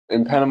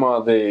In Panama,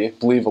 they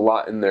believe a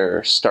lot in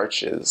their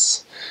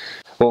starches.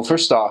 Well,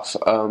 first off,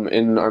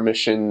 in our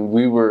mission,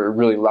 we were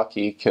really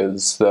lucky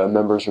because the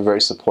members were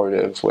very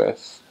supportive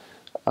with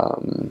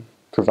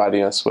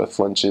providing us with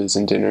lunches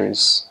and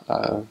dinners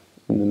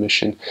in the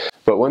mission.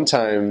 But one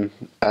time,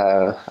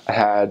 I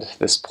had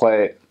this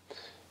plate.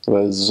 It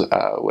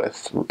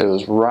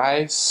was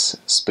rice,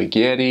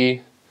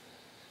 spaghetti,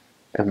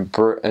 and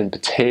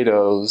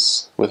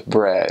potatoes with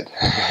bread.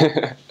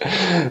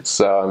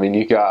 So, I mean,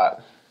 you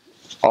got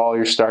all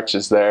your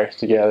starches there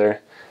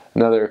together.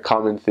 Another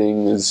common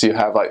thing is you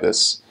have like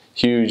this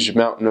huge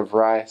mountain of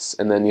rice,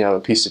 and then you have a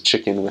piece of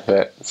chicken with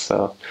it.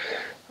 So,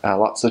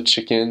 lots of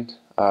chicken,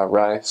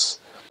 rice.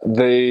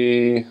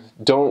 They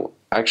don't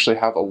actually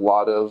have a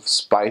lot of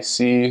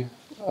spicy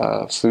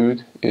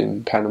food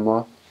in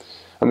Panama.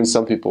 I mean,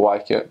 some people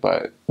like it,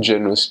 but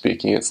generally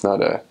speaking, it's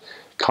not a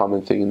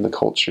common thing in the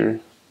culture.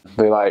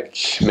 They like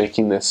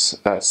making this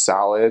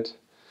salad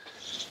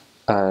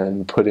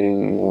and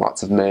putting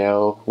lots of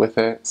mayo with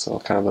it, so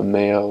kind of a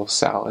mayo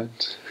salad,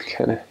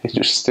 kind of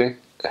interesting.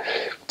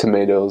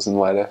 Tomatoes and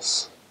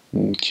lettuce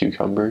and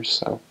cucumbers,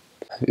 so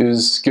it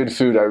was good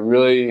food. I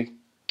really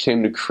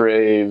came to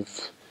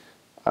crave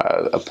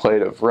a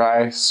plate of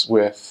rice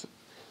with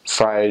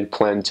fried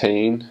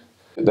plantain.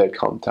 They'd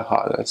call them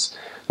tajadas.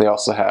 They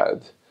also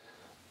had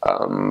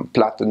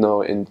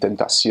plátano en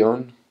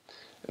tentación,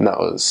 and that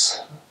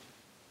was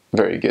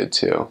very good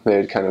too.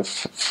 They'd kind of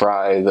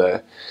fry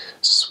the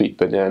sweet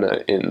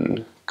banana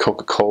in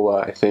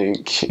Coca-Cola, I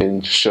think,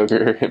 in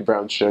sugar, in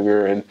brown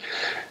sugar, and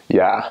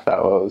yeah,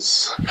 that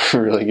was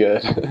really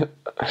good.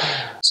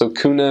 So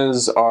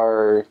Kunas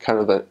are kind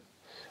of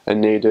a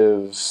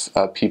native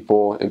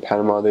people in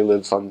Panama. They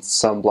live on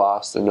San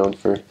Blas. They're known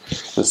for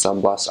the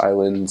San Blas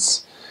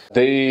Islands.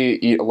 They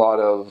eat a lot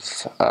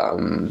of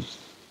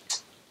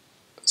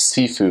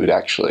seafood,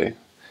 actually.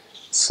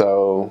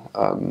 So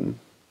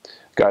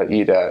got to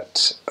eat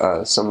at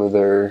some of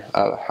their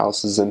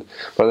houses.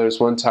 But there's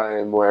one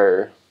time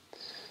where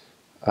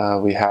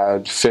we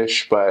had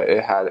fish, but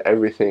it had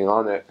everything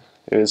on it.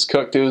 It was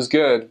cooked, it was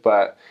good,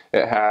 but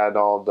it had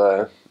all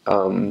the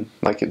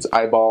like its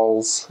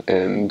eyeballs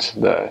and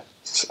the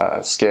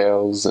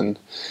scales, and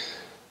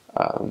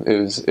it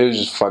was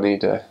just funny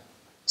to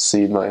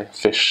see my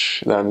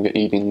fish that I'm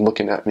eating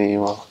looking at me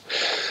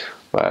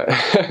but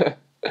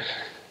it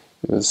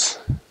was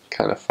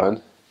kind of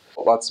fun.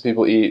 Lots of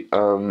people eat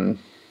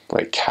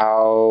like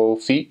cow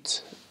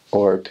feet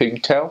or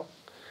pigtail.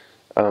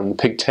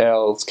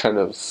 Pigtail is kind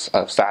of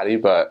fatty,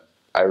 but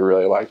I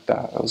really liked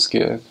that. That was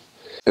good.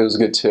 It was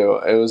good too.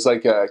 It was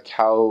like a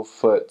cow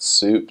foot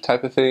soup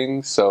type of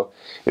thing, so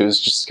it was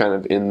just kind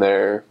of in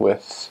there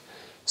with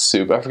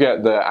soup. I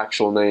forget the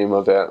actual name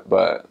of it,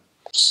 but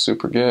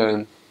super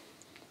good.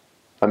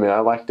 I mean, I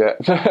liked it.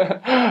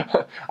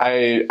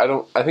 I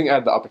think I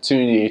had the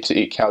opportunity to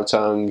eat cow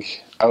tongue.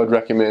 I would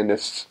recommend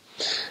if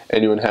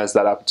anyone has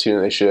that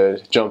opportunity, they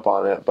should jump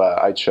on it, but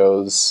I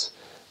chose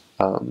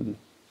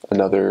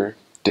another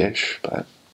dish, but